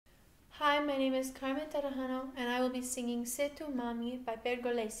my name is Carmen Tarajano, and I will be singing Se tu mami by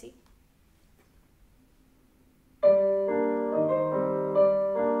Pergolesi.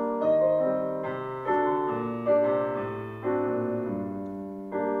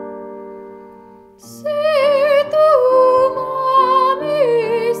 Se tu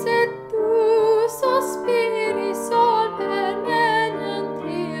mami, se tu sospiri sol per me,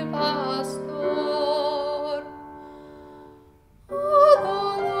 gentil pastor. Oh,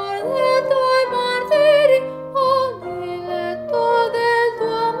 dolor de tuoi martiri, oh, diletto del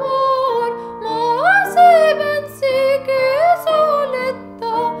tuo amor, ma se pensi che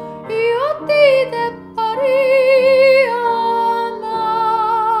soletta io ti depari amar.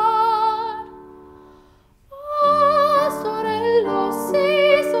 Pastorello,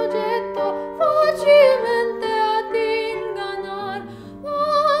 sei soggetto facilmente ad ingannar.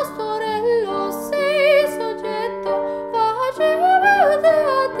 Pastorello, sei soggetto facilmente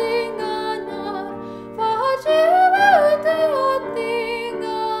ad ingannar. Facilmente ad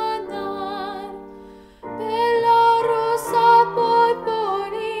ingannar. Bella rossa poi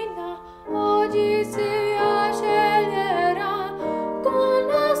polina, oggi si sceglierà con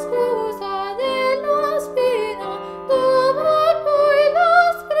la scusa della spina, dopo poi la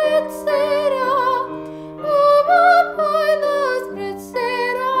sprezzerà, dopo poi la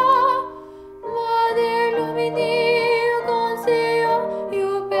sprezzerà. Ma dell'umido consiglio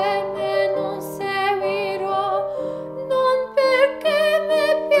io per me non seguirò, non perché mi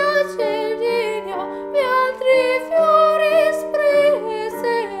piace il lirio, gli altri fiori sprezzerò.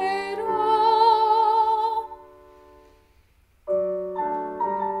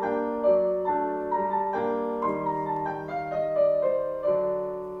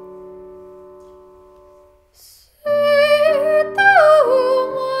 Se tu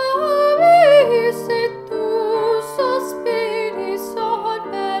m'ami, se tu sospiri sol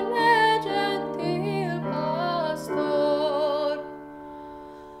per me, gentil pastor.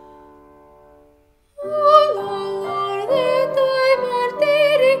 Oh, dolor de tuoi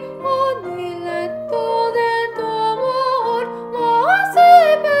martiri, oh, diletto del tuo amor, ma se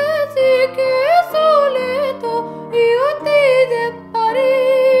pensi che solito io ti depari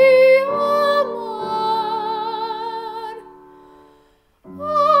amar.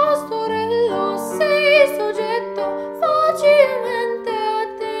 Pastorello, sei soggetto facilmente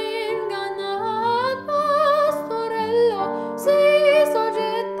ad ingannar. Pastorello, sei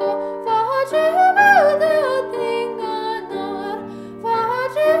soggetto facilmente ad ingannar.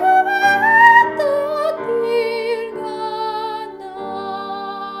 Facilmente ad ingannar.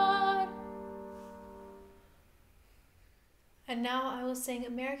 And now I will sing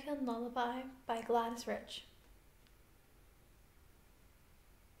American Lullaby by Gladys Rich.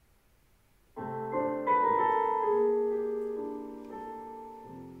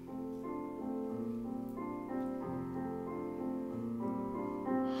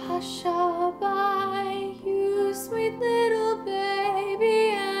 Hush-a-bye, you sweet little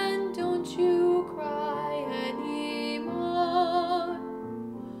baby, and don't you cry anymore.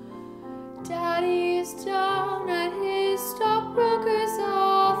 Daddy's down at his stockbroker's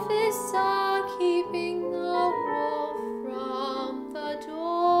office, keeping the wolf from the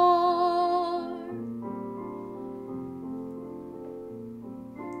door.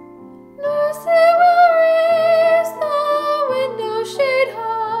 Lucy